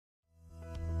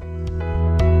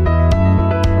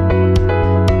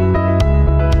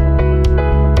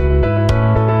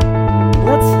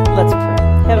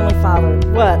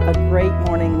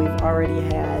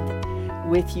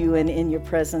with you and in your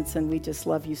presence, and we just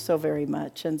love you so very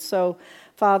much. And so,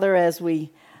 Father, as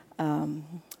we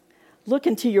look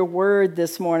into your word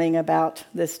this morning about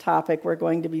this topic we're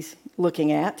going to be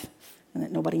looking at, and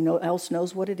that nobody else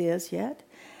knows what it is yet,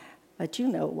 but you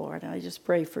know, Lord, I just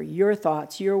pray for your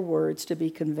thoughts, your words to be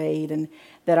conveyed, and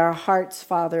that our hearts,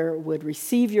 Father, would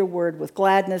receive your word with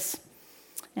gladness,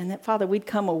 and that, Father, we'd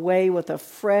come away with a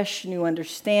fresh new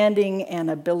understanding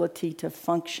and ability to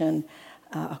function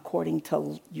according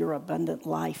to your abundant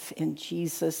life. In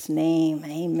Jesus' name,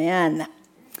 amen.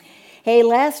 Hey,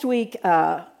 last week,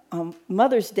 on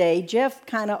Mother's Day, Jeff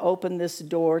kind of opened this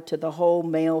door to the whole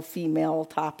male-female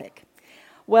topic.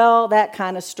 Well, that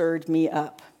kind of stirred me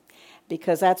up,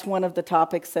 because that's one of the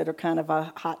topics that are kind of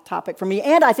a hot topic for me.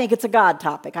 And I think it's a God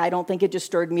topic. I don't think it just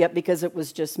stirred me up because it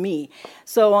was just me.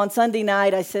 So on Sunday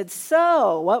night, I said,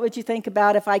 so what would you think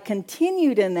about if I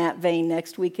continued in that vein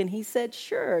next week? And he said,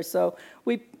 sure. So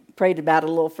we prayed about it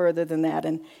a little further than that.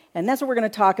 And that's what we're going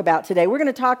to talk about today. We're going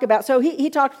to talk about, so he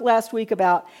talked last week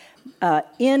about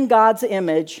in God's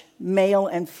image, male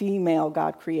and female,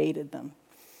 God created them.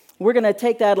 We're going to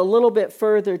take that a little bit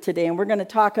further today, and we're going to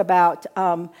talk about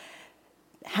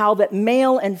how that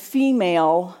male and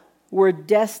female were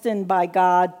destined by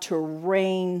God to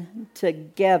reign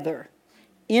together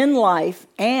in life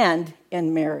and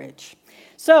in marriage.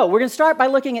 So we're going to start by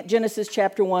looking at Genesis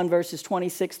chapter 1, verses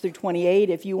 26 through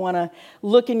 28. If you want to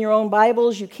look in your own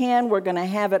Bibles, you can. We're going to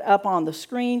have it up on the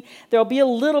screen. There'll be a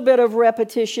little bit of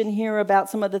repetition here about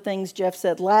some of the things Jeff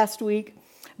said last week,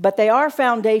 but they are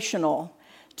foundational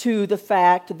to the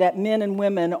fact that men and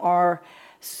women are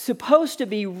supposed to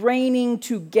be reigning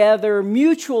together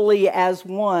mutually as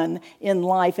one in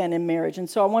life and in marriage. And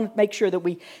so I want to make sure that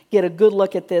we get a good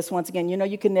look at this. Once again, you know,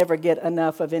 you can never get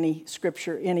enough of any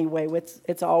scripture anyway.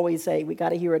 It's always we got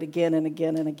to hear it again and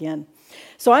again and again.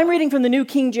 So I'm reading from the New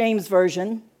King James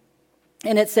Version,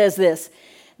 and it says this: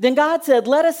 Then God said,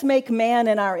 let us make man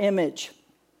in our image,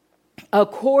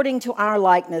 according to our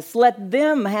likeness. Let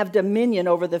them have dominion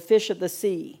over the fish of the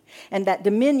sea. And that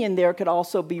dominion there could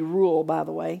also be rule, by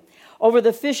the way. Over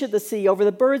the fish of the sea, over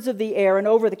the birds of the air, and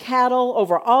over the cattle,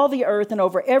 over all the earth, and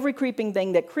over every creeping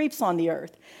thing that creeps on the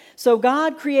earth. So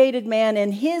God created man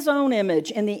in his own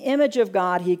image. In the image of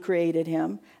God he created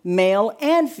him. Male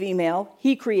and female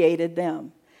he created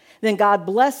them. Then God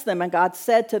blessed them, and God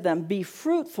said to them, be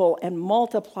fruitful and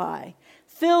multiply.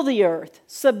 Fill the earth,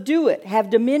 subdue it,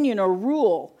 have dominion or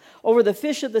rule over the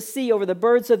fish of the sea, over the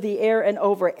birds of the air, and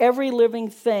over every living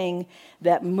thing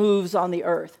that moves on the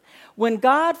earth. When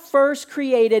God first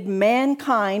created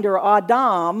mankind, or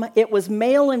Adam, it was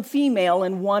male and female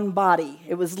in one body.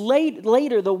 It was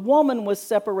later the woman was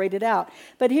separated out.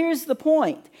 But here's the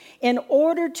point. In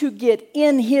order to get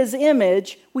in his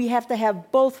image, we have to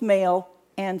have both male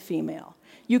and female.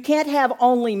 You can't have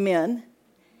only men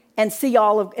and see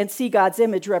God's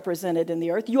image represented in the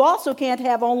earth. You also can't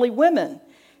have only women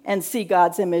and see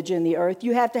God's image in the earth.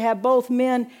 You have to have both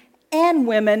men and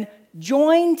women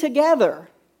joined together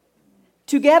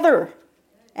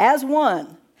as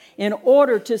one, in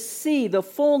order to see the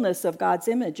fullness of God's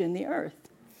image in the earth.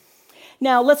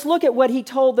 Now, let's look at what he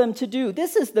told them to do.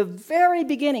 This is the very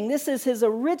beginning. This is his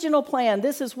original plan.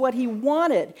 This is what he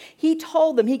wanted. He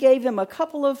told them, he gave them a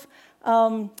couple of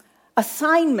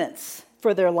assignments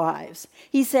for their lives.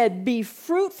 He said, be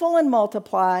fruitful and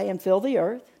multiply and fill the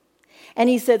earth. And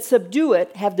he said, subdue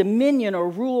it, have dominion or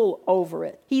rule over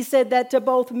it. He said that to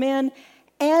both men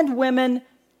and women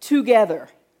together.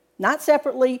 Not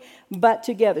separately, but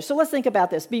together. So let's think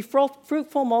about this. Be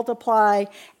fruitful, multiply,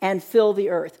 and fill the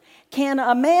earth. Can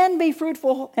a man be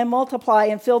fruitful and multiply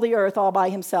and fill the earth all by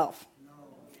himself?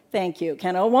 Thank you.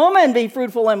 Can a woman be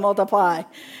fruitful and multiply?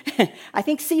 I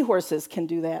think seahorses can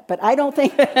do that, but I don't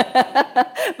think.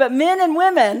 But men and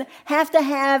women have to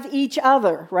have each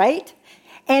other, right?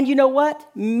 And you know what?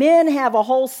 Men have a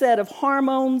whole set of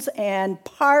hormones and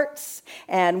parts,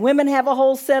 and women have a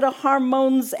whole set of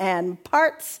hormones and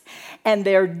parts, and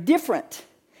they're different.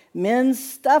 Men's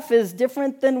stuff is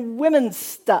different than women's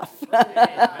stuff.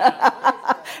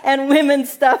 And women's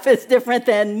stuff is different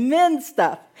than men's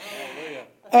stuff.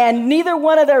 And neither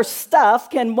one of their stuff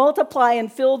can multiply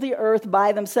and fill the earth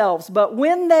by themselves. But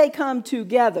when they come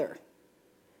together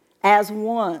as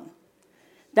one,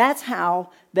 that's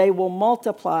how they will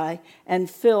multiply and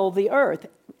fill the earth.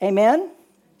 Amen?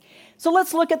 So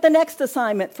let's look at the next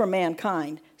assignment for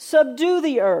mankind. Subdue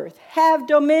the earth. Have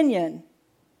dominion.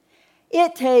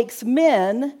 It takes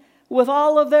men with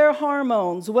all of their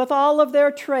hormones, with all of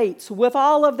their traits, with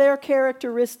all of their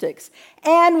characteristics,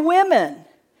 and women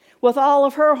with all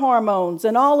of her hormones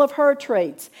and all of her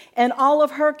traits and all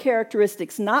of her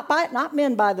characteristics, not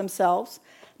men by themselves,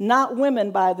 not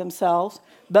women by themselves,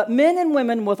 but men and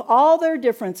women with all their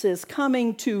differences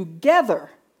coming together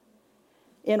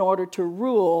in order to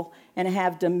rule and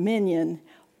have dominion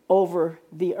over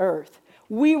the earth.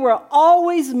 We were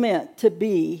always meant to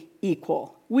be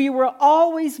equal. We were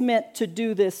always meant to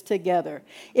do this together.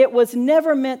 It was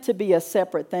never meant to be a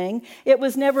separate thing. It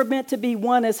was never meant to be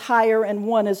one is higher and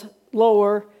one is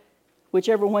lower,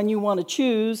 whichever one you want to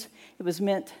choose. It was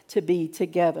meant to be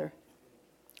together.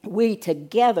 We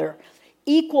together,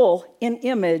 equal in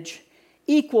image,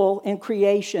 equal in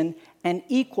creation, and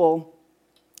equal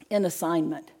in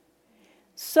assignment.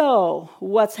 So,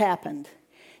 what's happened?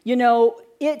 You know,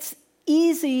 it's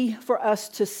easy for us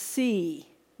to see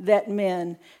that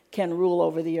men can rule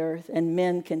over the earth and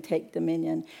men can take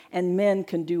dominion and men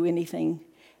can do anything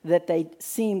that they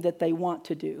seem that they want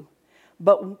to do.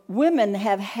 But women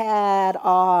have had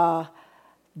a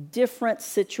different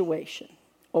situation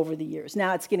over the years.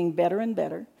 Now it's getting better and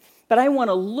better. But I want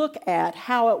to look at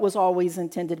how it was always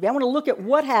intended to be. I want to look at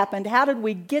what happened, how did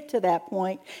we get to that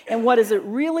point, and what is it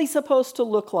really supposed to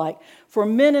look like for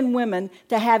men and women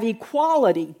to have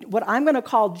equality, what I'm going to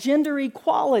call gender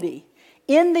equality,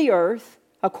 in the earth,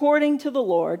 according to the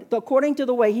Lord, according to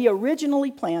the way He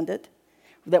originally planned it,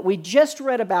 that we just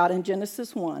read about in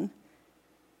Genesis 1.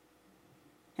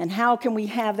 And how can we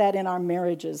have that in our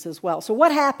marriages as well? So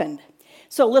what happened?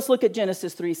 So let's look at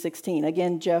Genesis 3:16.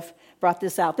 Again, Jeff brought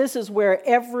this out. This is where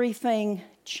everything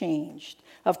changed.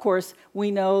 Of course,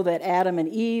 we know that Adam and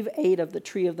Eve ate of the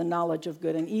tree of the knowledge of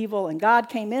good and evil, and God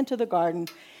came into the garden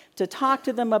to talk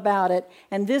to them about it,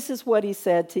 and this is what He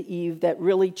said to Eve that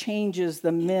really changes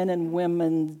the men and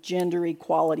women gender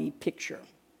equality picture.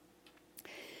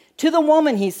 To the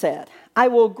woman, He said, I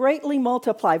will greatly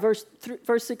multiply, verse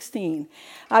 16,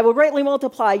 I will greatly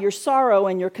multiply your sorrow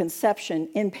and your conception.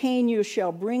 In pain you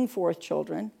shall bring forth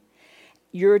children.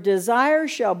 Your desire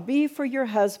shall be for your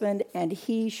husband, and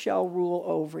he shall rule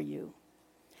over you.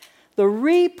 The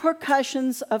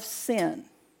repercussions of sin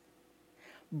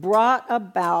brought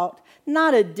about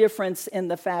not a difference in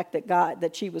the fact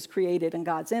that she was created in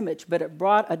God's image, but it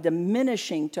brought a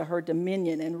diminishing to her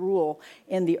dominion and rule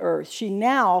in the earth. She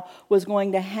now was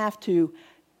going to have to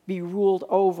be ruled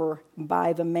over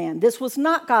by the man. This was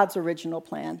not God's original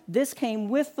plan. This came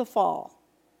with the fall.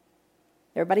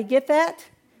 Everybody get that?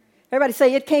 Everybody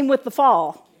say, it came with the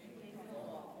fall.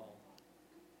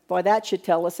 Boy, that should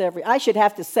tell us I should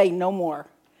have to say no more.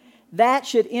 That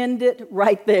should end it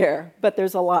right there. But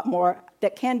there's a lot more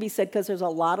that can be said because there's a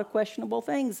lot of questionable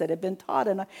things that have been taught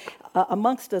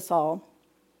amongst us all.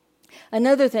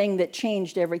 Another thing that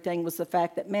changed everything was the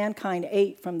fact that mankind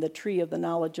ate from the tree of the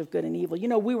knowledge of good and evil. You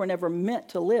know, we were never meant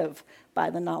to live by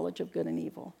the knowledge of good and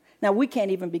evil. Now, we can't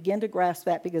even begin to grasp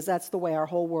that because that's the way our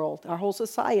whole world, our whole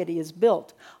society is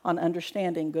built on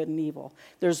understanding good and evil.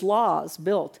 There's laws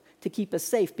built to keep us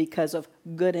safe because of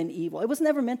good and evil. It was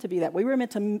never meant to be that. We were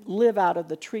meant to live out of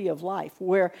the tree of life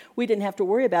where we didn't have to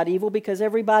worry about evil because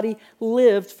everybody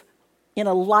lived in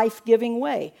a life-giving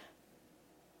way.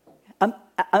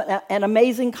 An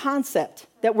amazing concept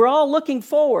that we're all looking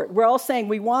forward. We're all saying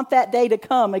we want that day to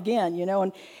come again, you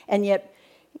know, and yet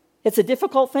it's a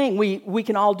difficult thing. We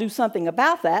can all do something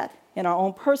about that in our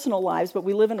own personal lives, but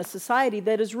we live in a society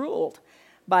that is ruled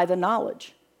by the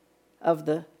knowledge of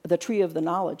the tree of the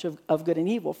knowledge of good and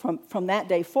evil from that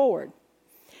day forward.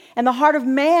 And the heart of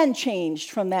man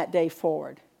changed from that day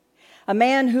forward.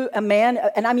 Mankind,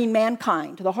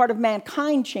 the heart of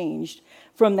mankind changed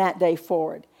from that day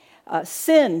forward.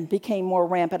 Sin became more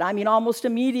rampant. I mean, almost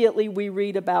immediately we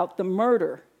read about the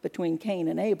murder between Cain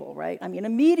and Abel, right? I mean,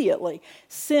 immediately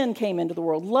sin came into the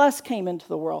world. Lust came into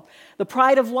the world. The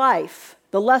pride of life,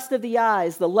 the lust of the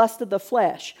eyes, the lust of the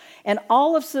flesh. And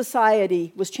all of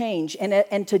society was changed.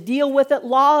 And to deal with it,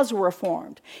 laws were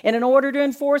formed. And in order to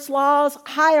enforce laws,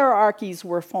 hierarchies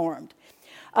were formed.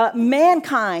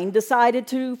 Mankind decided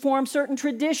to form certain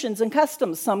traditions and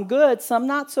customs, some good, some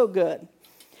not so good.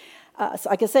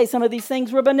 Like I say, some of these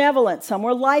things were benevolent, some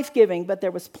were life-giving, but there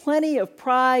was plenty of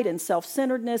pride and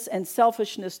self-centeredness and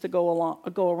selfishness to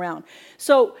go around.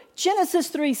 So Genesis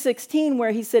 3:16,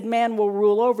 where He said man will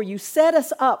rule over you, set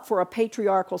us up for a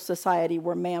patriarchal society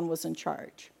where man was in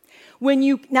charge.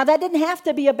 Now that didn't have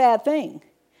to be a bad thing.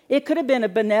 It could have been a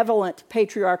benevolent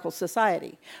patriarchal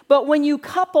society. But when you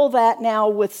couple that now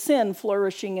with sin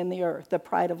flourishing in the earth, the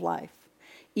pride of life,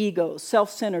 ego,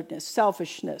 self-centeredness,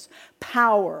 selfishness,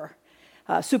 power,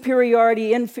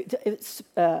 superiority and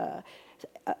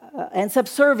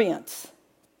subservience.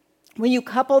 When you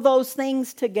couple those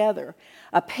things together,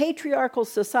 a patriarchal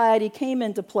society came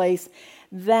into place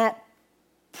that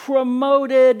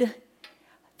promoted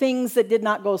things that did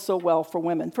not go so well for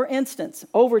women. For instance,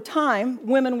 over time,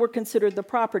 women were considered the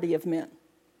property of men.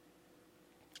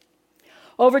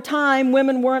 Over time,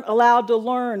 women weren't allowed to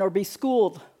learn or be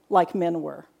schooled like men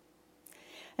were.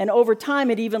 And over time,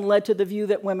 it even led to the view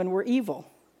that women were evil.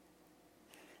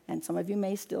 And some of you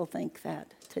may still think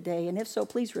that today. And if so,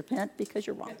 please repent, because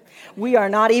you're wrong. We are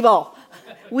not evil.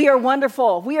 We are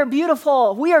wonderful. We are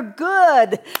beautiful. We are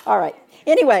good. All right.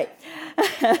 Anyway,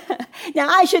 now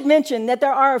I should mention that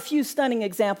there are a few stunning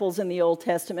examples in the Old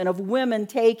Testament of women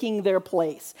taking their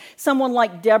place. Someone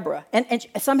like Deborah, and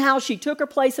somehow she took her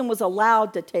place and was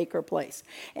allowed to take her place,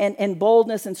 and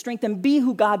boldness and strength, and be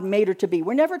who God made her to be.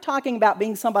 We're never talking about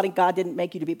being somebody God didn't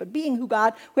make you to be, but being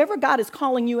whoever God is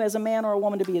calling you as a man or a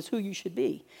woman to be is who you should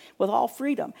be, with all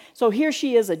freedom. So here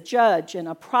she is, a judge and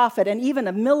a prophet and even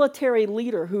a military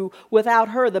leader who, without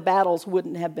her, the battles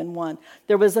wouldn't have been won.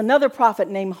 There was another prophet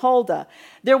named Huldah.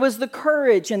 There was the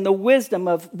courage and the wisdom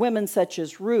of women such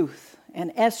as Ruth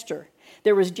and Esther.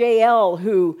 There was Jael,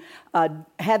 who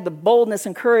had the boldness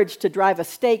and courage to drive a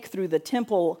stake through the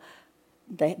temple,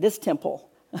 this temple,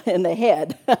 in the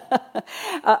head,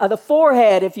 the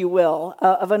forehead, if you will,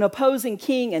 of an opposing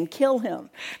king and kill him.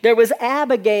 There was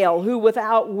Abigail, who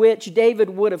without which David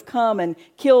would have come and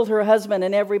killed her husband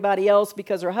and everybody else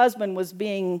because her husband was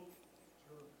being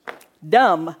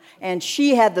dumb, and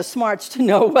she had the smarts to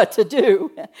know what to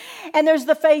do. And there's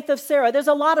the faith of Sarah. There's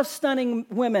a lot of stunning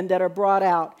women that are brought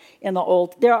out in the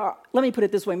Old. Let me put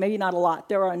it this way, maybe not a lot.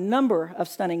 There are a number of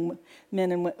stunning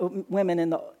men and women in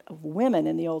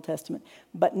the Old Testament.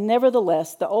 But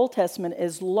nevertheless, the Old Testament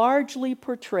is largely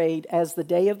portrayed as the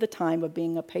day of the time of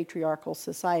being a patriarchal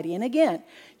society. And again,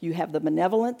 you have the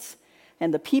benevolence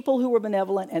and the people who were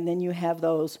benevolent, and then you have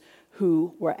those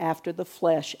who were after the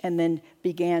flesh and then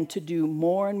began to do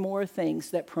more and more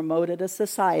things that promoted a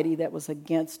society that was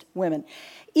against women.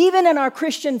 Even in our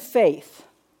Christian faith,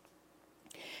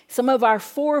 some of our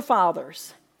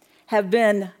forefathers have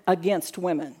been against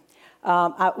women.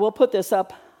 We'll put this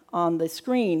up on the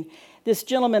screen. This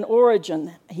gentleman,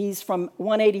 Origen, he's from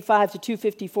 185 to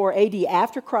 254 AD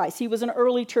after Christ. He was an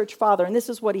early church father, and this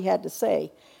is what he had to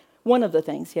say. One of the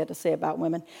things he had to say about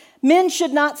women. Men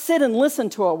should not sit and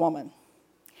listen to a woman.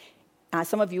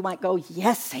 Some of you might go,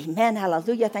 yes, amen,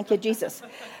 hallelujah, thank you, Jesus.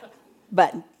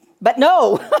 But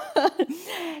no.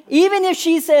 Even if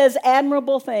she says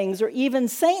admirable things or even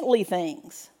saintly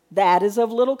things, that is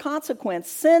of little consequence,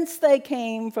 since they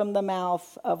came from the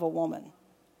mouth of a woman.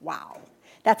 Wow.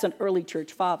 That's an early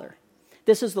church father.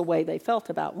 This is the way they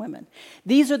felt about women.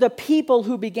 These are the people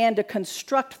who began to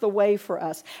construct the way for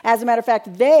us. As a matter of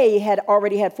fact, they had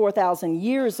already had 4,000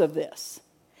 years of this.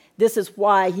 This is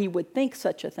why he would think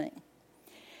such a thing.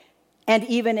 And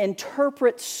even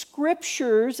interpret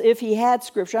scriptures if he had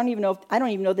scripture. I don't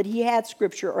even know that he had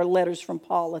scripture or letters from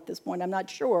Paul at this point. I'm not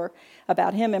sure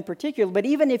about him in particular. But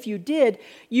even if you did,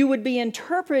 you would be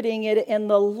interpreting it in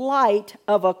the light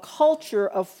of a culture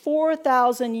of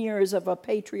 4,000 years of a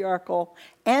patriarchal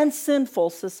and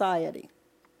sinful society.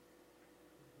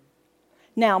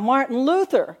 Now, Martin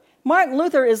Luther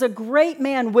is a great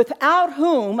man without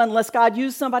whom, unless God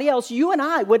used somebody else, you and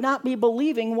I would not be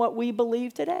believing what we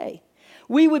believe today.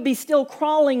 We would be still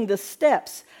crawling the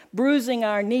steps, bruising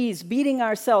our knees, beating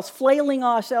ourselves, flailing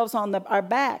ourselves on our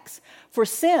backs for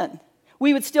sin.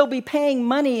 We would still be paying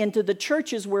money into the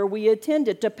churches where we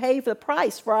attended to pay the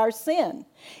price for our sin.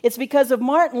 It's because of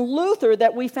Martin Luther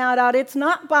that we found out it's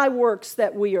not by works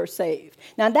that we are saved.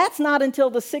 Now, that's not until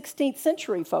the 16th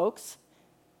century, folks.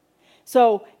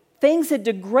 So things had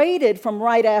degraded from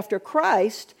right after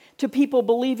Christ to people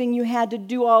believing you had to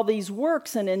do all these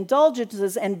works and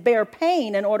indulgences and bear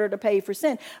pain in order to pay for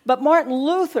sin. But Martin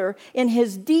Luther, in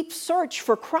his deep search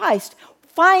for Christ,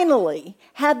 finally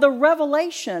had the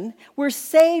revelation, we're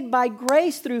saved by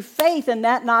grace through faith, and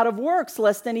that not of works,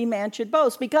 lest any man should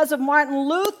boast. Because of Martin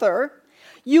Luther,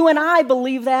 you and I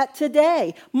believe that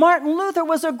today. Martin Luther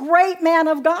was a great man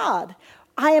of God.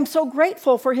 I am so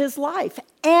grateful for his life.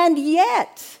 And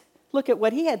yet, look at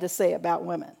what he had to say about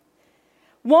women.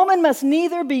 Woman must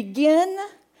neither begin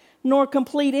nor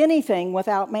complete anything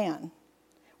without man.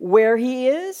 Where he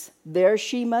is, there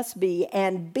she must be,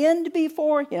 and bend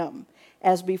before him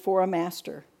as before a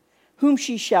master, whom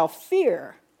she shall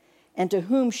fear, and to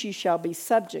whom she shall be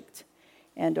subject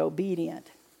and obedient.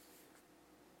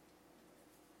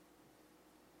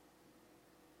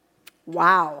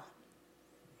 Wow.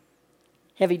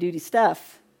 Heavy-duty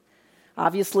stuff.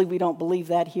 Obviously, we don't believe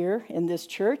that here in this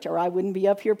church, or I wouldn't be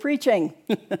up here preaching.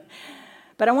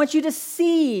 But I want you to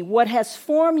see what has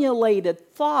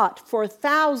formulated thought for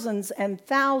thousands and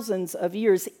thousands of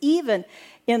years, even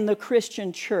in the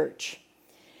Christian church.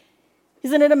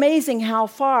 Isn't it amazing how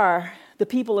far the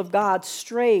people of God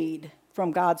strayed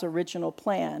from God's original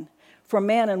plan for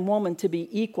man and woman to be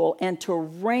equal and to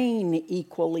reign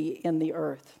equally in the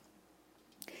earth?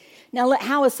 Now,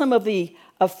 how has some of the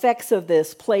effects of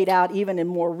this played out even in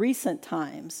more recent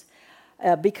times?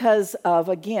 Because of,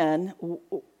 again,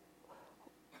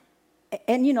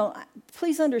 and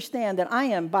please understand that I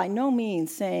am by no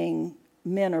means saying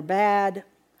men are bad,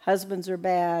 husbands are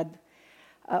bad.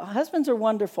 Husbands are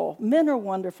wonderful. Men are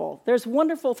wonderful. There's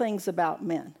wonderful things about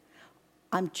men.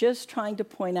 I'm just trying to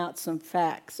point out some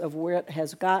facts of where it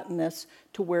has gotten us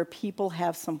to where people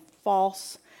have some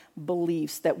false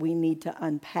beliefs that we need to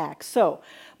unpack. So,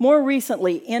 more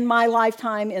recently, in my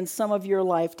lifetime, in some of your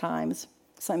lifetimes,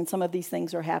 some of these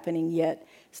things are happening yet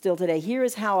still today. Here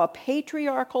is how a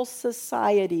patriarchal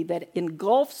society that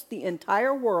engulfs the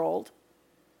entire world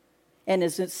and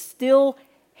is still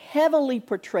heavily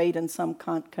portrayed in some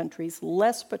countries,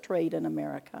 less portrayed in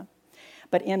America.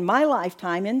 But in my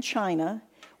lifetime in China,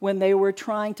 when they were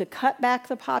trying to cut back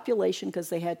the population because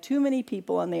they had too many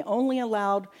people and they only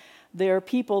allowed their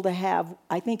people to have,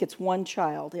 I think it's one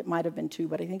child. It might have been two,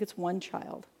 but I think it's one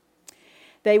child.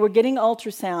 They were getting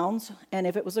ultrasounds, and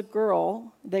if it was a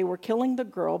girl, they were killing the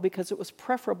girl because it was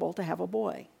preferable to have a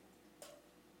boy.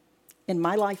 In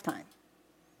my lifetime.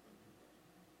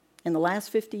 In the last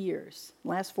 50 years,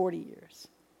 last 40 years.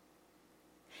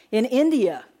 In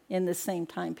India, in this same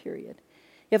time period,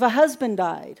 if a husband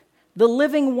died, the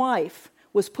living wife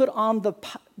was put on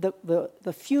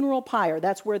the funeral pyre.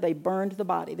 That's where they burned the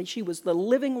body. She was the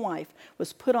living wife,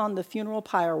 was put on the funeral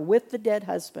pyre with the dead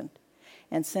husband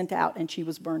and sent out, and she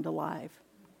was burned alive.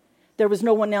 There was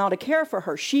no one now to care for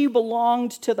her. She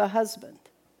belonged to the husband.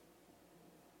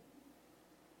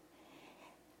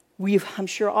 We've, I'm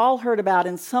sure, all heard about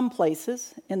in some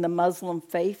places in the Muslim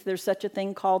faith, there's such a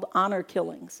thing called honor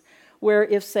killings, where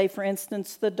if, say, for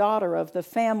instance, the daughter of the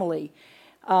family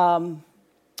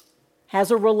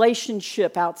has a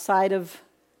relationship outside of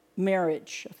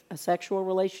marriage, a sexual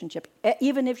relationship,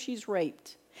 even if she's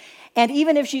raped, and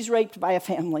even if she's raped by a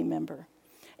family member,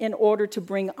 in order to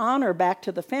bring honor back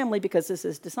to the family, because this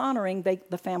is dishonoring,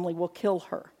 the family will kill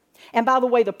her. And by the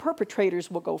way, the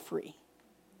perpetrators will go free.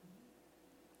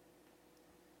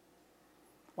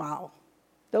 Wow.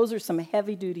 Those are some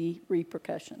heavy-duty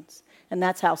repercussions. And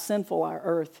that's how sinful our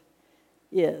earth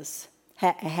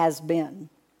has been.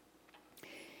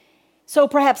 So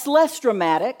perhaps less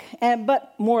dramatic,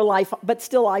 but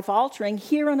still life-altering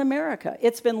here in America.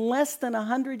 It's been less than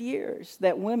 100 years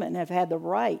that women have had the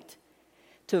right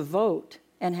to vote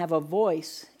and have a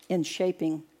voice in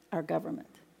shaping our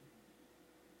government.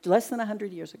 Less than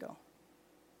 100 years ago.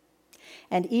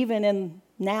 And even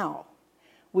now,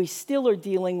 we still are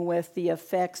dealing with the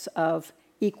effects of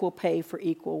equal pay for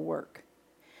equal work.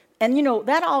 And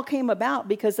that all came about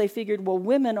because they figured, well,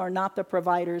 women are not the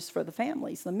providers for the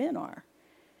families, the men are.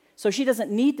 So she doesn't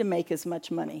need to make as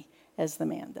much money as the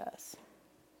man does.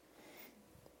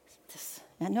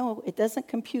 I know it doesn't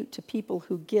compute to people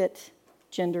who get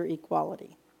gender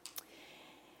equality.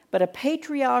 But a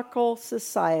patriarchal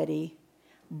society,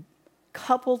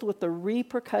 coupled with the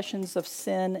repercussions of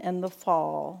sin and the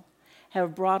fall,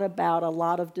 have brought about a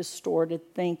lot of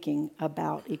distorted thinking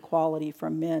about equality for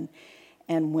men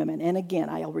and women. And again,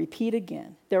 I'll repeat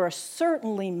again, there are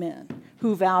certainly men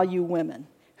who value women,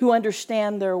 who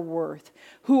understand their worth,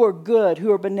 who are good,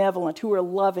 who are benevolent, who are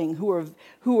loving,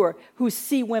 who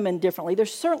see women differently.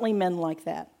 There's certainly men like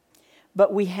that.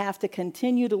 But we have to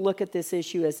continue to look at this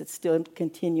issue as it's still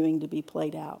continuing to be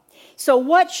played out. So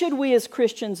what should we as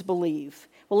Christians believe?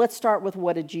 Well, let's start with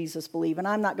what did Jesus believe. And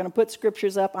I'm not going to put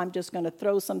scriptures up. I'm just going to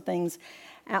throw some things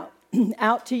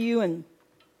out to you. And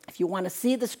if you want to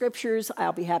see the scriptures,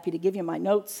 I'll be happy to give you my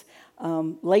notes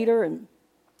later.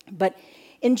 But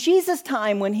in Jesus'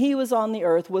 time, when he was on the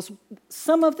earth, was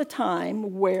some of the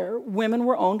time where women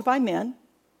were owned by men,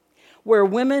 where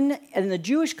women in the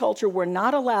Jewish culture were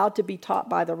not allowed to be taught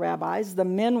by the rabbis. The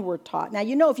men were taught. Now,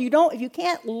 if you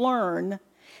can't learn,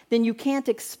 then you can't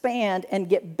expand and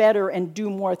get better and do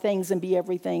more things and be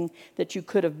everything that you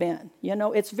could have been.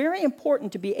 It's very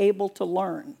important to be able to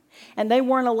learn. And they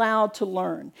weren't allowed to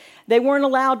learn. They weren't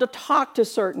allowed to talk to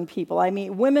certain people. I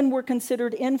mean, women were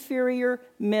considered inferior,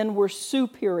 men were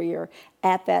superior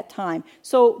at that time.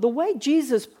 So the way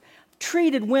Jesus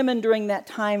treated women during that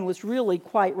time was really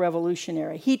quite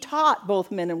revolutionary. He taught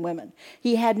both men and women.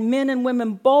 He had men and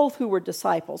women both who were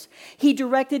disciples. He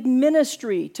directed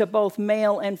ministry to both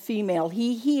male and female.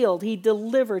 He healed, he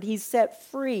delivered, he set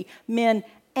free men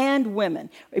and women.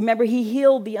 Remember, he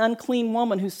healed the unclean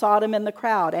woman who sought him in the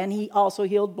crowd, and he also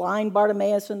healed blind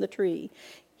Bartimaeus in the tree.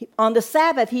 On the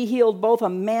Sabbath, he healed both a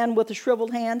man with a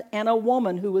shriveled hand and a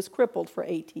woman who was crippled for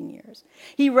 18 years.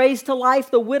 He raised to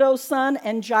life the widow's son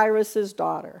and Jairus'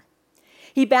 daughter.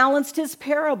 He balanced his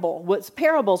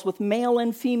parables with male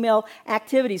and female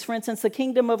activities. For instance, the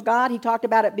kingdom of God, he talked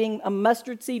about it being a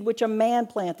mustard seed which a man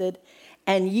planted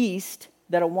and yeast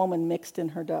that a woman mixed in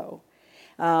her dough.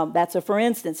 That's a for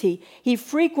instance. He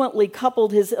frequently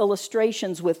coupled his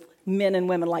illustrations with men and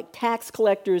women, like tax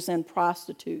collectors and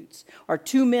prostitutes, or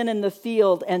 2 men in the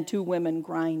field and 2 women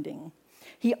grinding.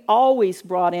 He always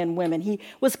brought in women. He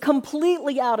was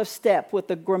completely out of step with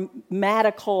the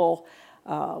grammatical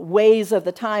ways of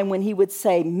the time when he would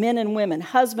say men and women,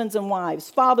 husbands and wives,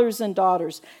 fathers and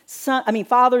daughters,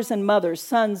 fathers and mothers,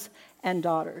 sons and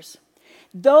daughters.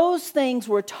 Those things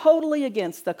were totally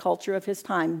against the culture of his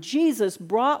time. Jesus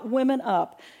brought women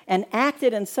up and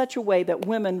acted in such a way that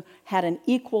women had an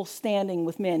equal standing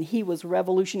with men. He was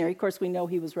revolutionary. Of course, we know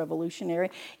he was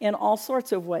revolutionary in all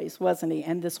sorts of ways, wasn't he?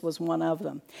 And this was one of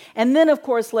them. And then, of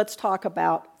course, let's talk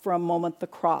about, for a moment, the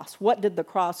cross. What did the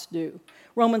cross do?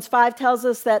 Romans 5 tells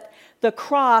us that the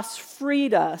cross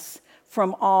freed us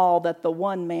from all that the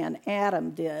one man,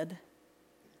 Adam, did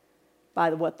by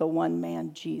what the one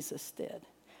man, Jesus, did.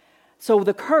 So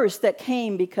the curse that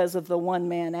came because of the one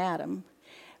man, Adam,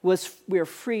 was we're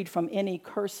freed from any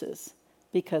curses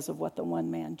because of what the one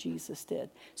man, Jesus, did.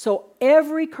 So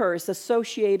every curse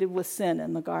associated with sin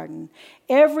in the garden,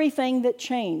 everything that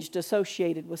changed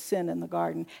associated with sin in the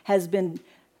garden has been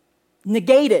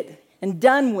negated and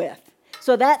done with.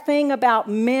 So that thing about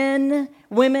men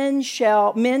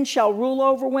shall rule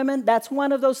over women, that's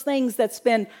one of those things that's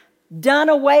been done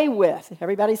away with.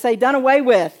 Everybody say done away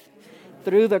with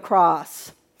through the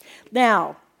cross.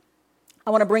 Now,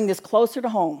 I want to bring this closer to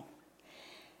home.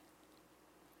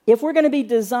 If we're going to be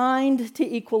designed to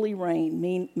equally reign,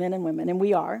 men and women, and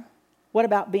we are, what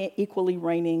about being equally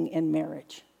reigning in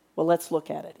marriage? Well, let's look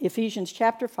at it. Ephesians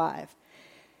chapter 5.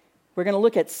 We're going to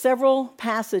look at several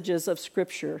passages of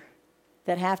Scripture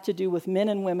that have to do with men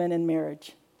and women in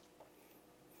marriage.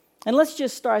 And let's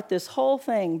just start this whole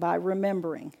thing by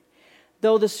remembering,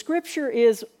 though the Scripture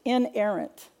is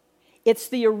inerrant, it's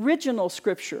the original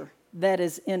Scripture that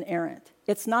is inerrant.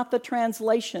 It's not the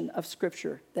translation of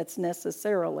Scripture that's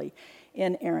necessarily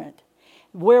inerrant.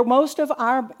 Where most of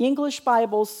our English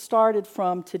Bibles started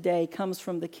from today comes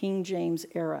from the King James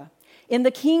era. In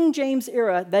the King James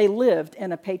era, they lived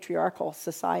in a patriarchal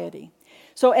society.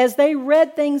 So as they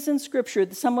read things in Scripture,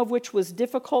 some of which was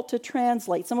difficult to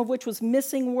translate, some of which was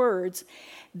missing words,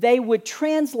 they would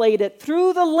translate it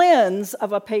through the lens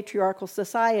of a patriarchal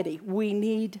society. We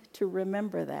need to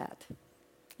remember that.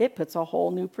 It puts a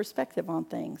whole new perspective on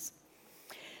things.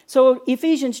 So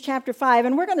Ephesians chapter 5,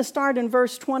 and we're going to start in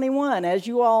verse 21. As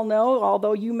you all know,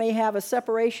 although you may have a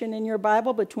separation in your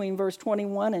Bible between verse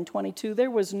 21 and 22, there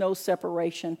was no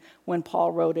separation when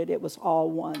Paul wrote it. It was all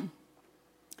one.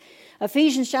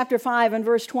 Ephesians chapter 5 and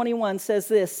verse 21 says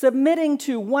this, submitting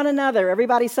to one another.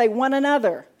 Everybody say one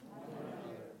another.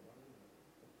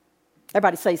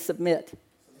 Everybody say submit.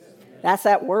 That's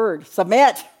that word,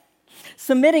 submit.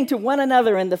 Submitting to one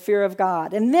another in the fear of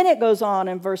God. And then it goes on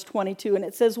in verse 22 and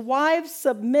it says, wives,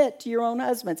 submit to your own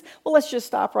husbands. Well, let's just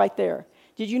stop right there.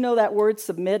 Did you know that word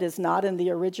submit is not in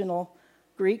the original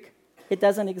Greek? It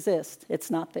doesn't exist. It's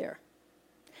not there.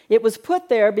 It was put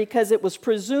there because it was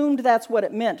presumed that's what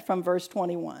it meant from verse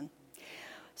 21.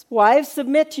 Wives,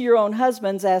 submit to your own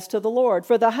husbands as to the Lord.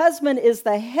 For the husband is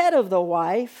the head of the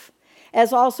wife,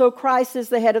 as also Christ is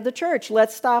the head of the church.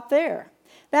 Let's stop there.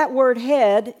 That word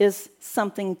head is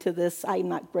something to this, I'm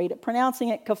not great at pronouncing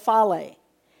it, kephale.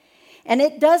 And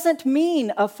it doesn't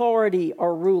mean authority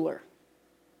or ruler.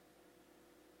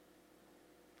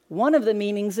 One of the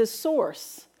meanings is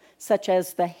source, such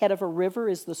as the head of a river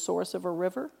is the source of a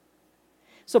river.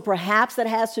 So perhaps it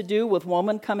has to do with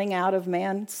woman coming out of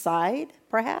man's side,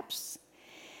 perhaps.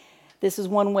 This is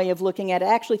one way of looking at it.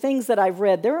 Actually, things that I've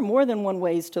read, there are more than one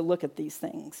ways to look at these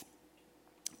things.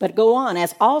 But go on,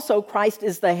 as also Christ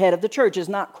is the head of the church. Is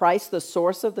not Christ the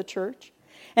source of the church?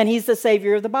 And he's the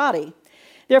Savior of the body.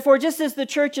 Therefore, just as the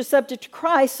church is subject to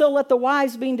Christ, so let the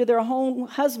wives be to their own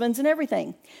husbands and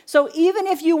everything. So even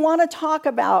if you want to talk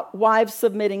about wives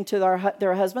submitting to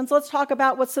their husbands, let's talk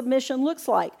about what submission looks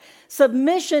like.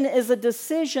 Submission is a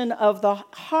decision of the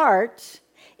heart.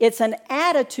 It's an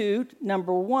attitude,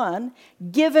 number one,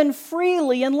 given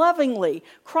freely and lovingly.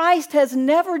 Christ has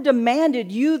never demanded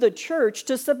you, the church,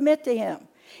 to submit to him.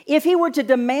 If he were to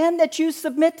demand that you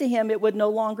submit to him, it would no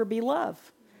longer be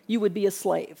love. You would be a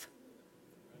slave.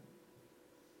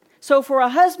 So for a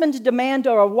husband to demand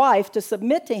or a wife to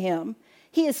submit to him,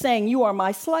 he is saying, you are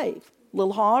my slave. A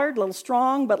little hard, a little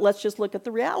strong, but let's just look at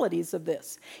the realities of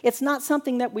this. It's not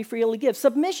something that we freely give.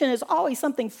 Submission is always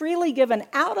something freely given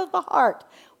out of the heart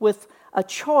with a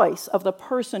choice of the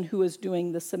person who is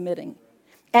doing the submitting.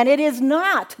 And it is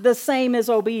not the same as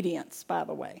obedience, by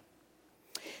the way.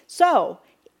 So,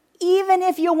 even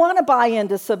if you want to buy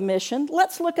into submission,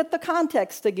 let's look at the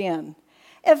context again.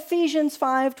 Ephesians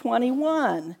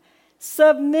 5:21,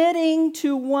 submitting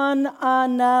to one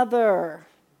another.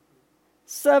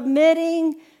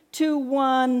 Submitting to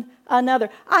one another.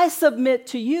 I submit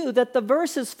to you that the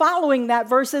verses following that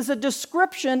verse is a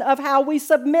description of how we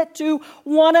submit to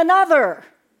one another.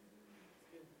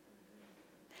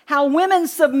 How women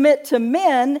submit to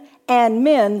men and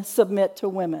men submit to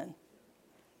women.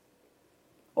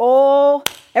 Oh,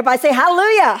 everybody say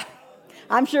hallelujah.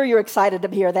 I'm sure you're excited to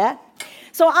hear that.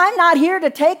 So I'm not here to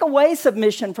take away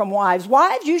submission from wives.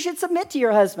 Wives, you should submit to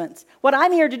your husbands. What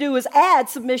I'm here to do is add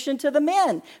submission to the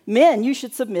men. Men, you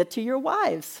should submit to your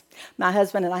wives. My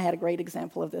husband and I had a great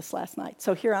example of this last night.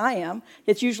 So here I am.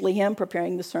 It's usually him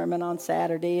preparing the sermon on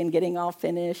Saturday and getting all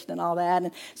finished and all that.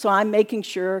 And so I'm making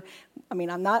sure,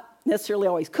 I'm not necessarily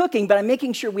always cooking, but I'm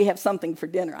making sure we have something for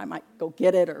dinner. I might go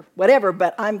get it or whatever,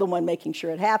 but I'm the one making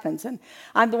sure it happens. And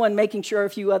I'm the one making sure a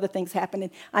few other things happen.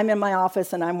 And I'm in my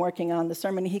office and I'm working on the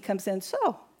sermon. And he comes in,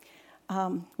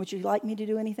 would you like me to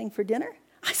do anything for dinner?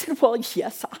 I said, well,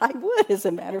 yes, I would, as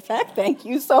a matter of fact. Thank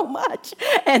you so much.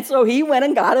 And so he went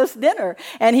and got us dinner.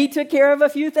 And he took care of a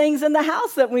few things in the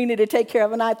house that we needed to take care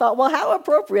of. And I thought, well, how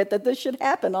appropriate that this should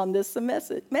happen on this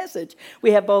message.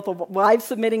 We have both wives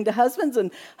submitting to husbands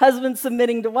and husbands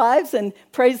submitting to wives. And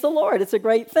praise the Lord, it's a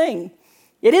great thing.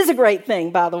 It is a great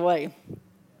thing, by the way.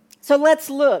 So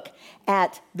let's look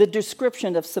at the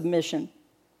description of submission.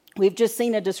 We've just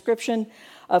seen a description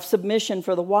of submission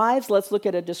for the wives. Let's look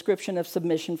at a description of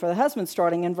submission for the husbands,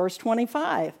 starting in verse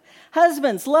 25.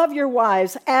 Husbands, love your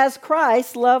wives as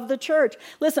Christ loved the church.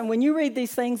 Listen, when you read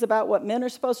these things about what men are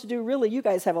supposed to do, really, you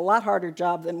guys have a lot harder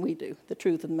job than we do. The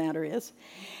truth of the matter is.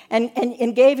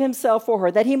 And gave himself for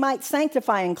her, that he might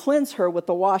sanctify and cleanse her with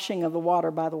the washing of the water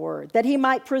by the word, that he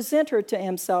might present her to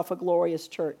himself a glorious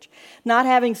church, not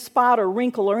having spot or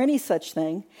wrinkle or any such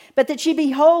thing, but that she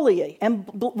be holy and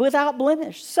without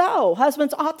blemish. So,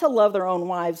 husbands ought to love their own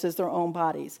wives as their own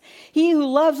bodies. He who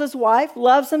loves his wife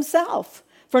loves himself.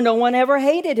 For no one ever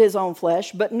hated his own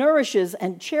flesh, but nourishes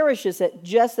and cherishes it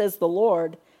just as the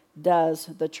Lord does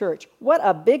the church. What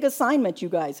a big assignment you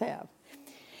guys have.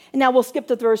 And now we'll skip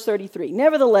to verse 33.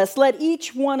 Nevertheless, let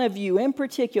each one of you in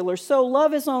particular so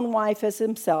love his own wife as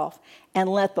himself, and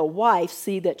let the wife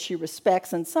see that she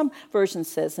respects, and some version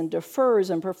says, and defers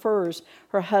and prefers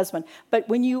her husband. But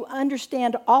when you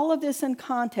understand all of this in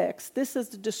context, this is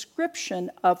the description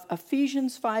of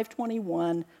Ephesians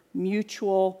 5:21,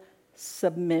 mutual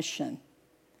submission.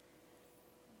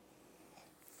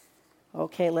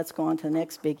 Okay, let's go on to the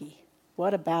next biggie.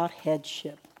 What about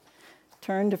headship?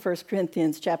 Turn to 1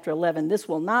 Corinthians chapter 11. This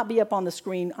will not be up on the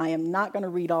screen. I am not going to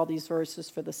read all these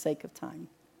verses for the sake of time.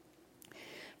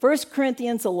 1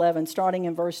 Corinthians 11, starting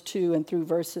in verse 2 and through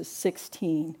verses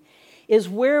 16, is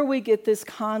where we get this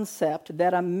concept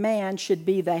that a man should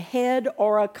be the head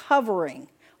or a covering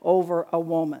over a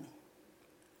woman.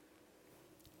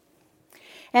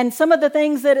 And some of the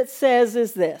things that it says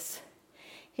is this.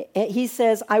 He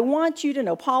says, I want you to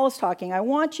know, Paul is talking, I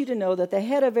want you to know that the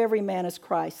head of every man is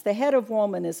Christ, the head of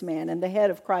woman is man, and the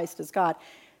head of Christ is God.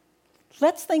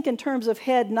 Let's think in terms of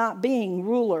head not being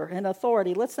ruler and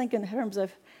authority. Let's think in terms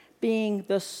of being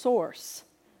the source.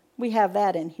 We have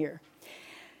that in here.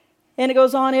 And it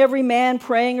goes on, every man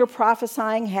praying or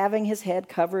prophesying, having his head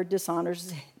covered, dishonors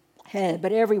his head.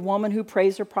 But every woman who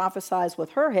prays or prophesies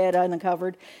with her head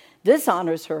uncovered,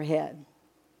 dishonors her head.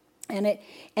 And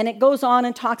it goes on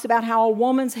and talks about how a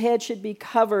woman's head should be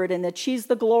covered and that she's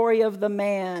the glory of the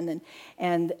man.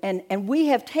 And we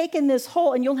have taken this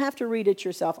whole, and you'll have to read it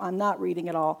yourself. I'm not reading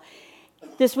it all.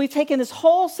 We've taken this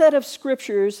whole set of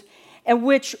scriptures and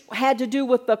which had to do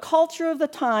with the culture of the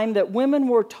time that women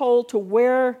were told to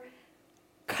wear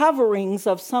coverings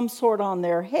of some sort on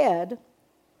their head.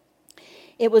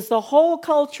 It was the whole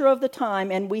culture of the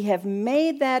time, and we have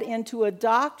made that into a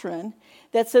doctrine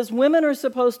that says women are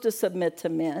supposed to submit to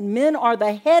men. Men are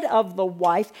the head of the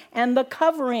wife and the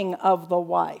covering of the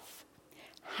wife.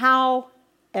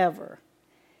 However,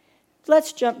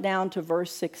 let's jump down to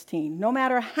verse 16. No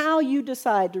matter how you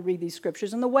decide to read these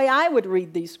scriptures, and the way I would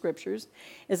read these scriptures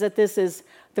is that this is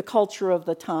the culture of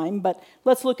the time, but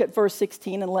let's look at verse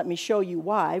 16 and let me show you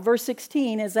why. Verse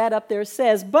 16, as that up there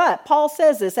says, but Paul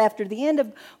says this after the end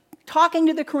of talking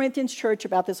to the Corinthians church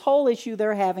about this whole issue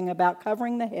they're having about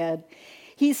covering the head.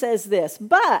 He says this,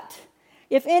 but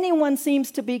if anyone seems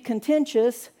to be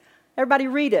contentious, everybody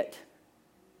read it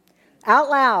out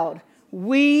loud.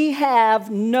 We have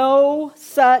no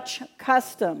such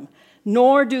custom,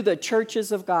 nor do the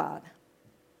churches of God.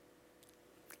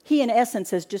 He, in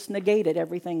essence, has just negated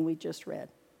everything we just read.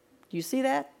 Do you see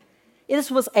that? This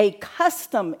was a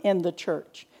custom in the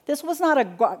church. This was not a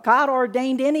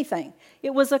God-ordained anything.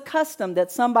 It was a custom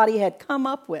that somebody had come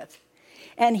up with.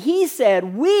 And he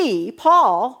said, we,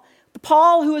 Paul,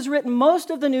 who has written most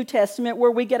of the New Testament,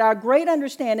 where we get our great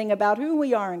understanding about who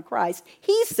we are in Christ,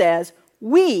 he says,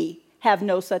 we have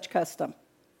no such custom,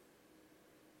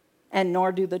 and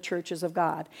nor do the churches of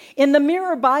God. In the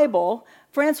Mirror Bible,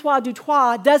 Francois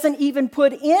Dutoit doesn't even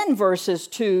put in verses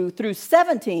 2 through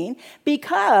 17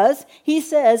 because he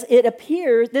says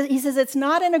it's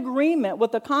not in agreement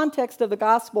with the context of the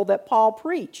gospel that Paul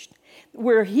preached,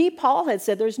 where Paul had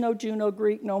said there's no Jew, no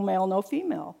Greek, no male, no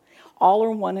female. All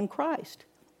are one in Christ.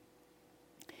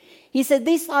 He said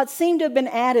these thoughts seem to have been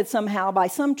added somehow by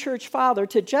some church father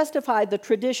to justify the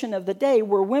tradition of the day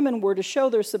where women were to show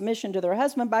their submission to their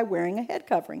husband by wearing a head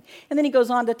covering. And then he goes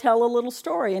on to tell a little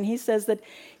story, and he says that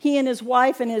he and his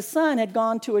wife and his son had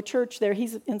gone to a church there. He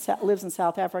lives in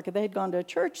South Africa. They had gone to a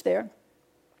church there,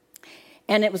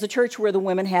 and it was a church where the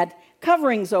women had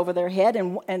coverings over their head,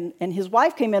 and his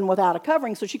wife came in without a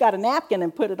covering, so she got a napkin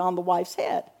and put it on the wife's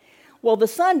head. Well, the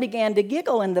son began to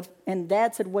giggle, and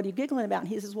Dad said, what are you giggling about? And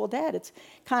he says, well, Dad, it's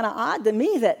kind of odd to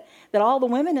me that all the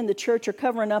women in the church are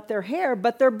covering up their hair,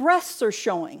 but their breasts are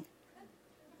showing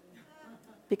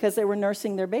because they were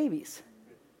nursing their babies.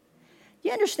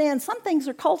 You understand, some things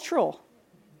are cultural.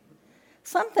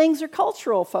 Some things are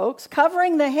cultural, folks.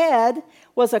 Covering the head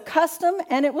was a custom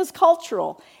and it was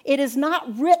cultural. It is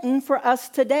not written for us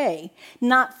today,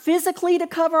 not physically to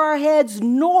cover our heads,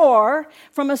 nor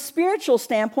from a spiritual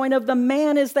standpoint of the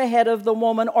man is the head of the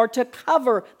woman or to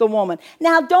cover the woman.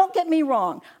 Now, don't get me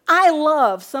wrong. I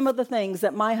love some of the things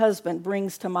that my husband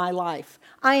brings to my life.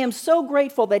 I am so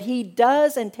grateful that he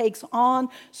does and takes on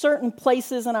certain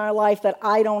places in our life that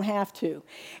I don't have to.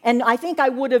 And I think I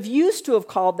would have used to have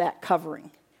called that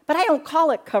covering. But I don't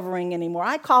call it covering anymore.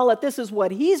 I call it this is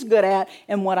what he's good at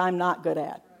and what I'm not good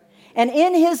at. And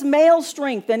in his male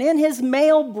strength and in his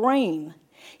male brain,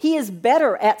 he is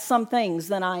better at some things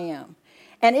than I am.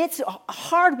 And it's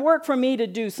hard work for me to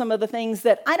do some of the things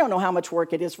that I don't know how much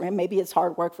work it is for him. Maybe it's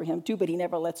hard work for him too, but he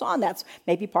never lets on. That's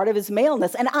maybe part of his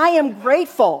maleness. And I am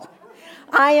grateful.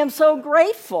 I am so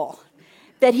grateful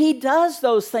that he does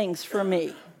those things for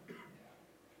me.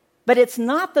 But it's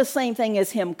not the same thing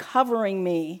as him covering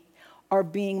me or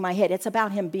being my head. It's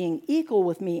about him being equal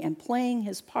with me and playing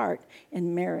his part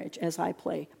in marriage as I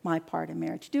play my part in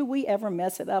marriage. Do we ever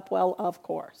mess it up? Well, of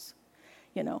course.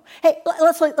 You know, hey,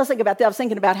 let's think about that. I was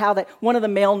thinking about how that one of the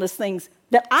maleness things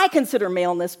that I consider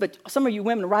maleness, but some of you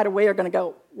women right away are going to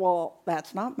go, well,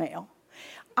 that's not male.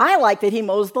 I like that he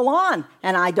mows the lawn,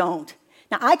 and I don't.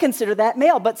 Now, I consider that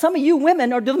male, but some of you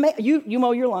women you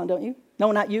mow your lawn, don't you?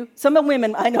 No, not you. Some of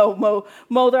women I know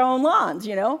mow their own lawns,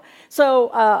 you know. So,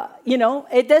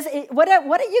 what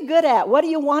are you good at? What do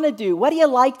you want to do? What do you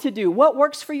like to do? What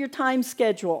works for your time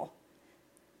schedule?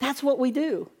 That's what we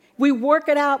do. We work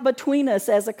it out between us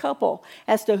as a couple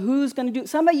as to who's going to do.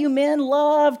 Some of you men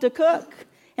love to cook,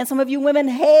 and some of you women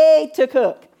hate to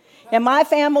cook. In my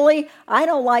family, I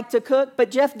don't like to cook, but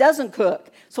Jeff doesn't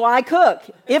cook. So I cook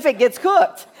if it gets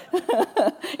cooked.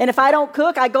 And if I don't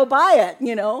cook, I go buy it,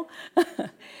 you know.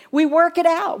 We work it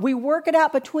out. We work it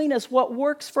out between us, what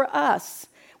works for us,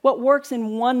 what works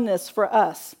in oneness for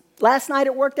us. Last night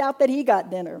it worked out that he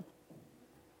got dinner.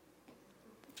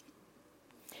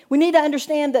 We need to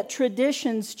understand that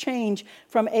traditions change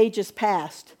from ages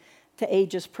past to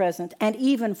ages present, and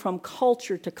even from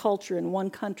culture to culture in one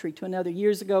country to another.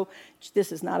 Years ago,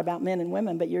 this is not about men and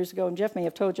women, but years ago, and Jeff may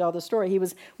have told you all the story,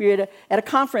 we were at a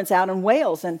conference out in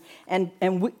Wales, and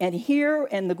here,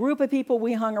 and the group of people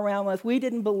we hung around with, we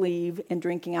didn't believe in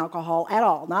drinking alcohol at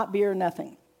all, not beer,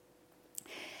 nothing.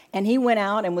 And he went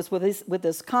out and was with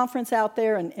this conference out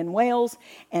there in Wales,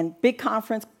 and big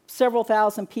conference, several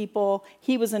thousand people.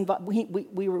 He was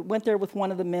we went there with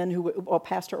one of the men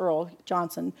Pastor Earl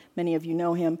Johnson. Many of you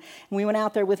know him. And we went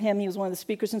out there with him. He was one of the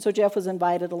speakers, and so Jeff was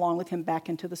invited along with him back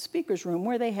into the speakers' room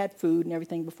where they had food and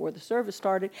everything before the service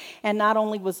started. And not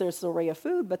only was there this array of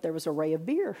food, but there was an array of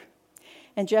beer.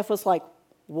 And Jeff was like,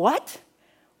 "What?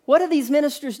 What are these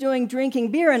ministers doing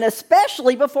drinking beer, and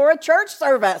especially before a church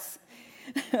service?"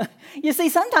 You see,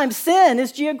 sometimes sin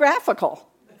is geographical,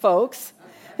 folks.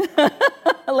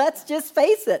 Let's just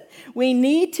face it. We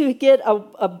need to get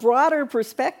a broader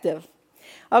perspective.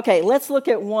 Okay, let's look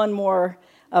at one more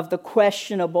of the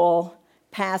questionable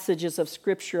passages of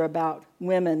Scripture about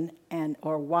women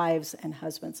or wives and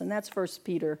husbands, and that's 1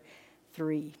 Peter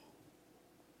 3.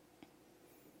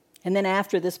 And then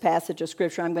after this passage of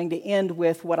Scripture, I'm going to end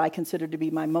with what I consider to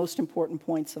be my most important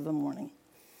points of the morning.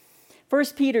 1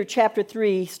 Peter chapter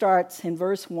 3 starts in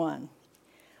verse 1.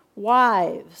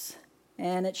 Wives,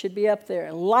 and it should be up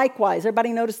there, likewise.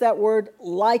 Everybody notice that word,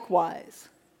 likewise.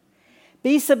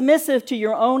 Be submissive to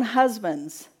your own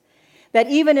husbands, that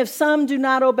even if some do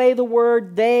not obey the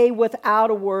word, they without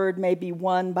a word may be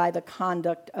won by the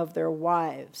conduct of their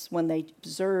wives, when they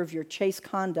observe your chaste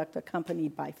conduct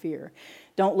accompanied by fear.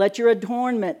 Don't let your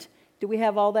adornment, do we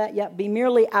have all that yet? Be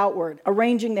merely outward,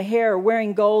 arranging the hair,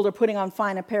 wearing gold, or putting on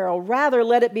fine apparel. Rather,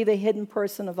 let it be the hidden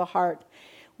person of the heart,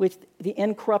 with the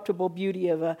incorruptible beauty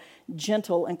of a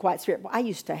gentle and quiet spirit. I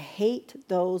used to hate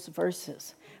those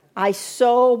verses. I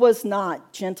so was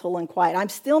not gentle and quiet. I'm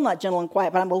still not gentle and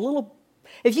quiet, but I'm a little...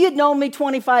 If you had known me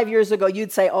 25 years ago,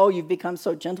 you'd say, oh, you've become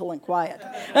so gentle and quiet.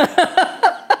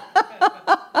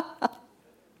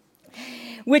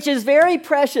 Which is very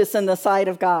precious in the sight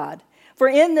of God. For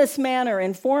in this manner,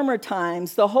 in former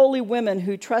times, the holy women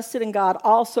who trusted in God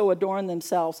also adorned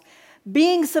themselves,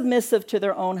 being submissive to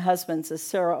their own husbands, as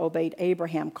Sarah obeyed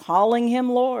Abraham, calling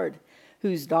him Lord,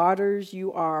 whose daughters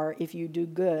you are if you do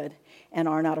good and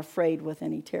are not afraid with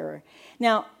any terror.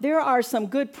 Now, there are some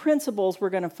good principles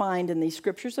we're going to find in these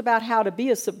scriptures about how to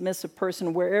be a submissive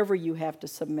person wherever you have to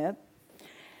submit.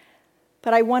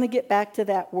 But I want to get back to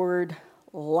that word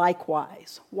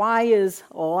likewise. Why is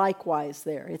likewise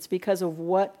there? It's because of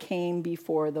what came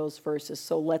before those verses.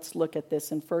 So let's look at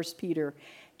this in 1 Peter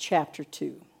chapter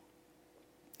 2.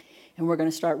 And we're going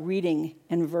to start reading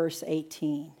in verse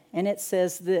 18. And it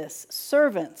says this,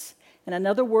 servants, and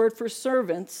another word for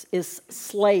servants is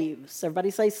slaves.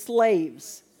 Everybody say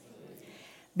slaves.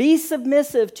 Be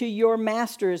submissive to your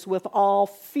masters with all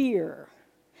fear,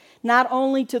 not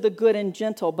only to the good and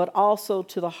gentle, but also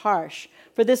to the harsh.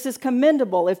 For this is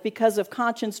commendable if because of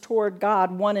conscience toward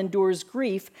God one endures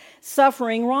grief,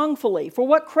 suffering wrongfully. For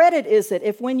what credit is it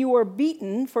if when you are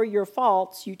beaten for your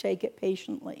faults, you take it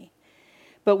patiently?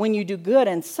 But when you do good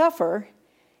and suffer,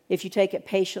 if you take it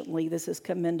patiently, this is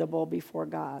commendable before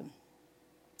God.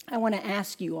 I want to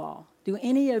ask you all, do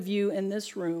any of you in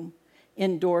this room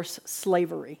endorse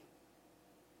slavery?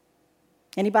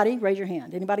 Anybody? Raise your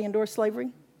hand. Anybody endorse slavery?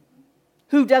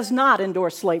 Who does not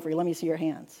endorse slavery? Let me see your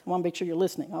hands. I want to make sure you're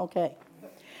listening. Okay.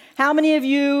 How many of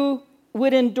you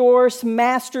would endorse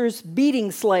masters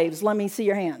beating slaves? Let me see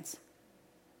your hands.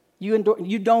 You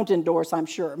don't endorse, I'm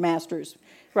sure, masters.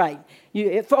 Right.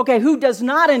 Okay, who does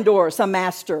not endorse a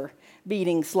master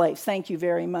beating slaves? Thank you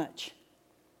very much.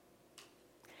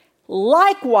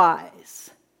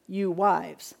 Likewise, you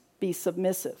wives, be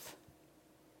submissive.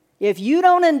 If you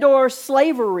don't endorse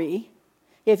slavery,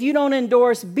 if you don't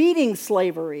endorse beating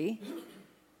slaves,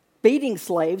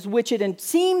 which it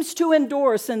seems to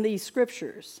endorse in these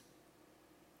scriptures,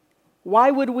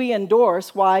 why would we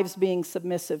endorse wives being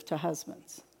submissive to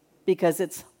husbands? Because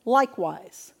it's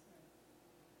likewise.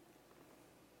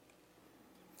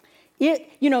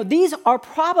 These are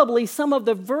probably some of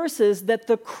the verses that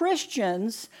the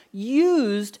Christians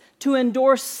used to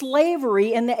endorse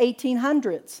slavery in the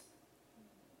 1800s.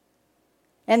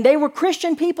 And they were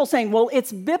Christian people saying, well,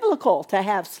 it's biblical to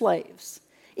have slaves.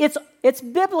 It's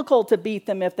biblical to beat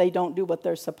them if they don't do what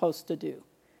they're supposed to do.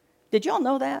 Did y'all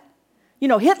know that?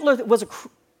 Hitler was a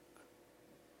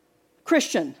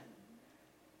Christian.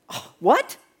 Oh,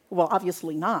 what? Well,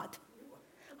 obviously not.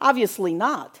 Obviously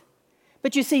not.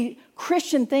 But you see,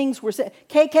 Christian things were said.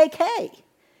 KKK,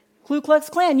 Ku Klux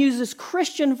Klan, uses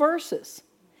Christian verses.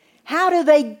 How do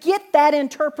they get that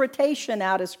interpretation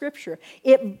out of Scripture?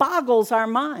 It boggles our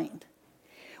mind.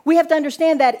 We have to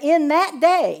understand that in that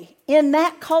day, in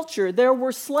that culture, there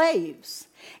were slaves.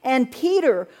 And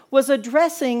Peter was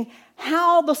addressing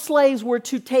how the slaves were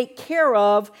to take care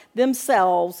of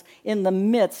themselves in the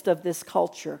midst of this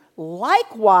culture.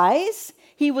 Likewise,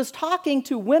 he was talking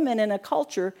to women in a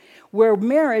culture where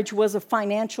marriage was a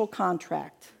financial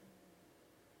contract.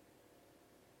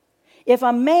 If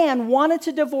a man wanted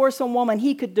to divorce a woman,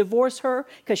 he could divorce her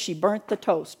because she burnt the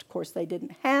toast. Of course, they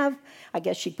didn't have. I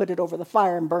guess she put it over the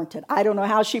fire and burnt it. I don't know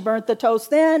how she burnt the toast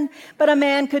then, but a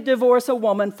man could divorce a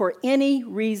woman for any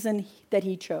reason that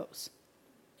he chose.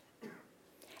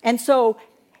 And so,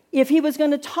 if he was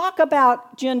going to talk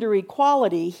about gender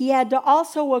equality, he had to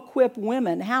also equip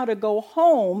women how to go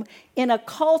home in a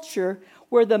culture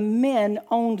where the men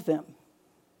owned them.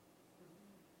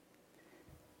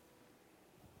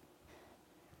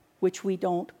 Which we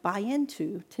don't buy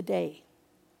into today.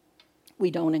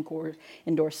 We don't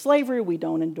endorse slavery. We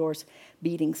don't endorse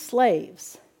beating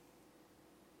slaves.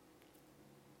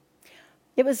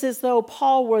 It was as though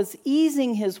Paul was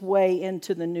easing his way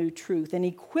into the new truth and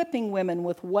equipping women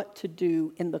with what to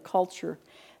do in the culture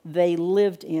they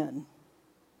lived in.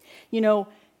 You know,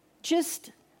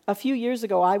 just a few years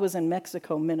ago, I was in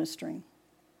Mexico ministering.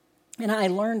 And I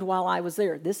learned while I was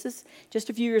there. This is just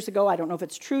a few years ago. I don't know if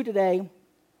it's true today.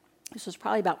 This was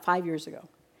probably about 5 years ago.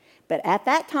 But at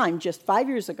that time, just 5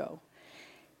 years ago,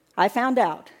 I found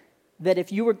out that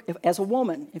as a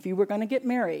woman, if you were going to get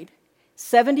married,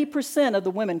 70% of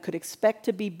the women could expect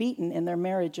to be beaten in their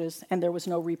marriages, and there was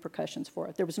no repercussions for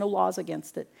it. There was no laws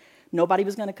against it. Nobody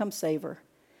was going to come save her.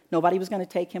 Nobody was going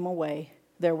to take him away.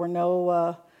 There were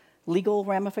no legal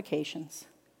ramifications.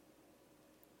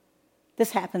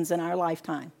 This happens in our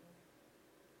lifetime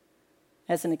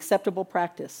as an acceptable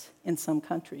practice in some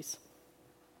countries.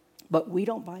 But we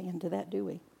don't buy into that, do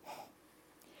we?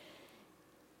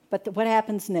 But what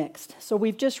happens next? So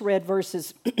we've just read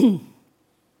verses,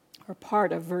 or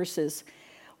part of verses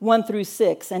 1 through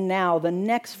 6, and now the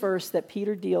next verse that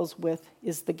Peter deals with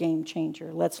is the game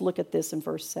changer. Let's look at this in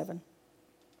verse 7.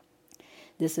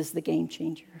 This is the game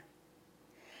changer.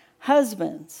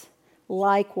 Husbands,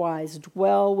 likewise,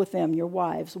 dwell with them, your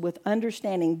wives, with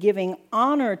understanding, giving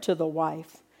honor to the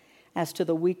wife as to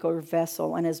the weaker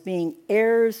vessel, and as being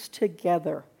heirs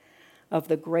together of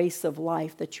the grace of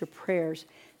life, that your prayers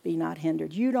be not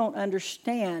hindered. You don't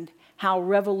understand how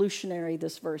revolutionary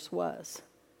this verse was.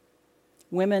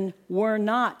 Women were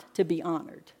not to be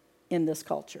honored in this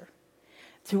culture.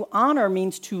 To honor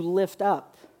means to lift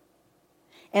up.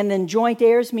 And then joint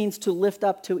heirs means to lift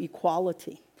up to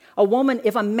equality. A woman,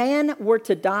 if a man were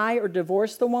to die or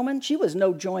divorce the woman, she was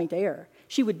no joint heir.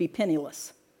 She would be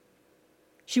penniless.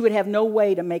 She would have no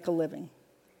way to make a living.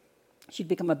 She'd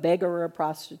become a beggar or a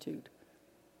prostitute.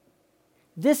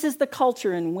 This is the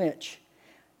culture in which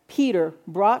Peter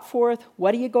brought forth,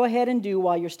 what do you go ahead and do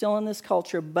while you're still in this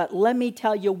culture? But let me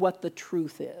tell you what the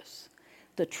truth is.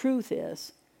 The truth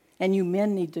is, and you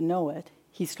men need to know it,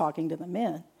 he's talking to the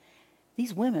men,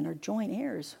 these women are joint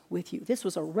heirs with you. This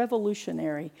was a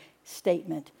revolutionary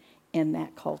statement in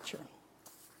that culture.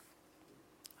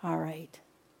 All right.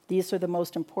 These are the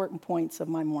most important points of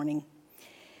my morning.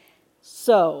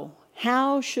 So,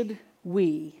 how should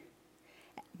we,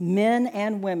 men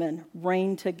and women,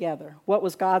 reign together? What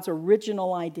was God's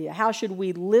original idea? How should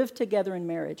we live together in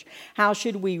marriage? How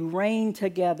should we reign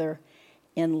together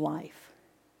in life?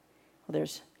 Well,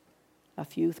 there's a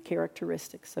few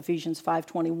characteristics. Ephesians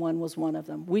 5:21 was one of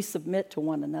them. We submit to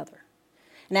one another.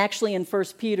 And actually in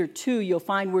 1 Peter 2, you'll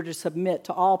find we're to submit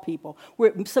to all people.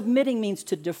 Submitting means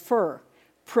to defer,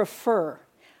 prefer,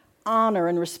 honor,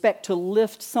 and respect, to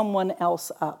lift someone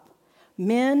else up.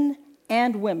 Men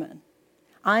and women,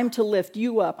 I'm to lift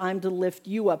you up. I'm to lift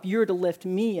you up. You're to lift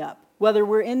me up, whether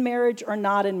we're in marriage or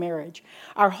not in marriage.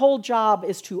 Our whole job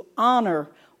is to honor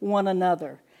one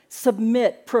another.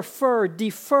 Submit, prefer,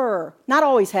 defer, not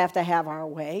always have to have our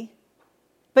way,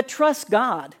 but trust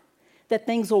God that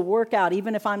things will work out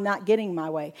even if I'm not getting my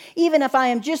way. Even if I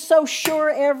am just so sure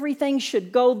everything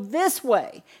should go this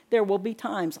way, there will be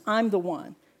times I'm the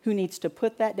one who needs to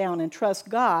put that down and trust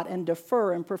God and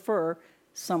defer and prefer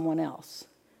someone else.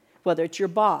 Whether it's your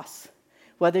boss,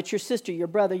 whether it's your sister, your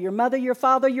brother, your mother, your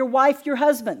father, your wife, your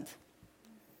husband.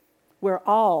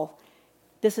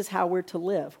 This is how we're to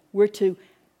live.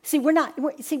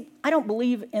 I don't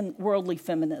believe in worldly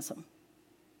feminism.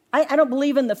 I don't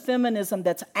believe in the feminism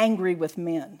that's angry with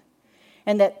men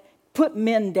and that put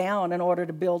men down in order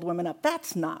to build women up.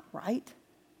 That's not right.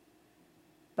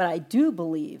 But I do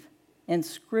believe in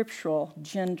scriptural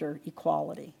gender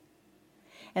equality.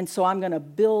 And so I'm going to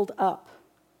build up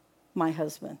my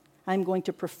husband. I'm going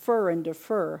to prefer and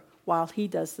defer while he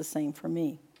does the same for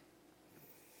me.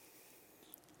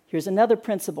 Here's another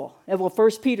principle. Well,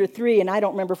 1 Peter 3, and I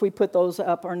don't remember if we put those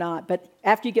up or not, but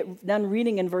after you get done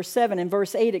reading in verse 7, in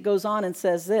verse 8, it goes on and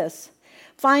says this: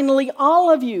 finally,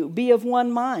 all of you be of one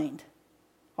mind.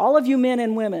 All of you men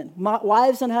and women,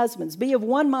 wives and husbands, be of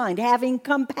one mind, having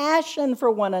compassion for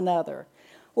one another.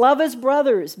 Love as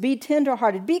brothers, be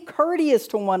tenderhearted, be courteous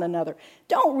to one another.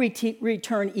 Don't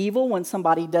return evil when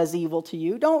somebody does evil to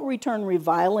you. Don't return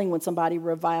reviling when somebody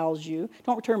reviles you.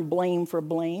 Don't return blame for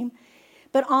blame.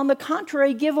 But on the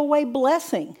contrary, give away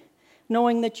blessing,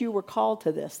 knowing that you were called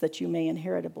to this, that you may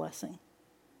inherit a blessing.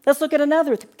 Let's look at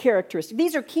another characteristic.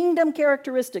 These are kingdom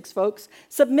characteristics, folks.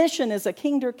 Submission is a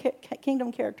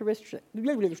kingdom characteristic.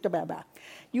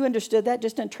 You understood that?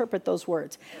 Just interpret those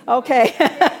words. Okay.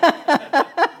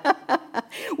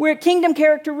 We're kingdom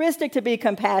characteristic to be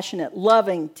compassionate,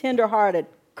 loving, tenderhearted,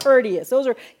 courteous. Those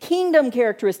are kingdom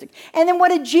characteristics. And then what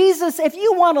did Jesus, if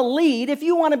you want to lead, if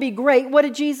you want to be great, what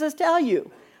did Jesus tell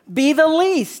you? Be the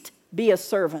least be a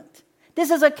servant. This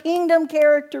is a kingdom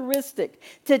characteristic,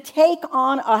 to take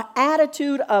on an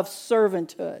attitude of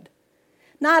servanthood,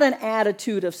 not an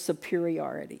attitude of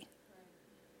superiority.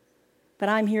 But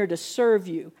I'm here to serve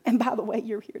you. And by the way,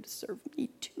 you're here to serve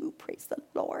me too. Praise the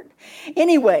Lord.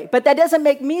 Anyway, but that doesn't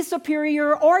make me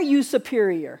superior or you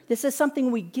superior. This is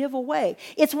something we give away.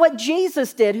 It's what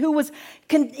Jesus did, who was,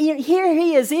 here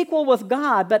he is equal with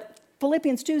God, but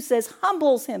Philippians 2 says,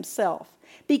 humbles himself,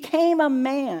 became a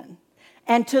man,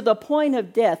 and to the point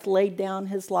of death laid down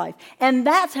his life. And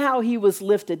that's how he was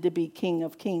lifted to be King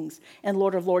of Kings and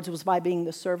Lord of Lords, was by being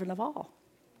the servant of all.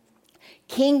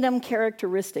 Kingdom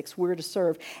characteristics we're to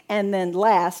serve. And then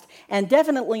last, and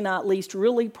definitely not least,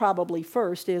 really probably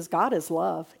first, is God is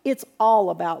love. It's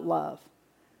all about love.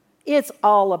 It's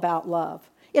all about love.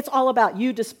 It's all about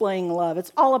you displaying love.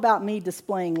 It's all about me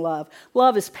displaying love.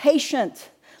 Love is patient.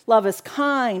 Love is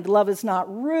kind. Love is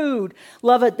not rude.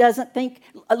 Love does think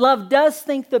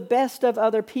the best of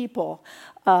other people.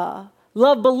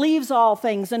 Love believes all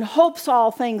things and hopes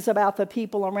all things about the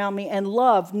people around me, and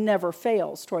love never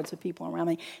fails towards the people around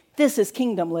me. This is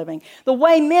kingdom living. The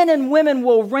way men and women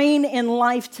will reign in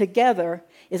life together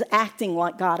is acting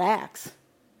like God acts,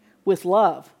 with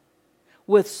love,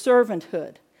 with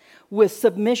servanthood, with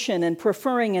submission and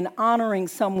preferring and honoring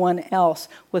someone else,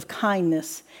 with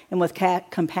kindness and with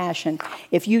compassion.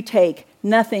 If you take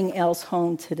nothing else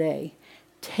home today,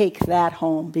 take that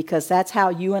home, because that's how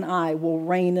you and I will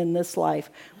reign in this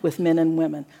life with men and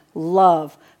women.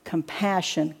 Love,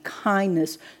 compassion,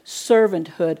 kindness,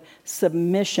 servanthood,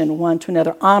 submission one to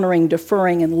another, honoring,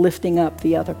 deferring, and lifting up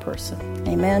the other person.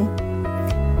 Amen?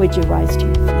 Would you rise to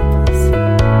your feet?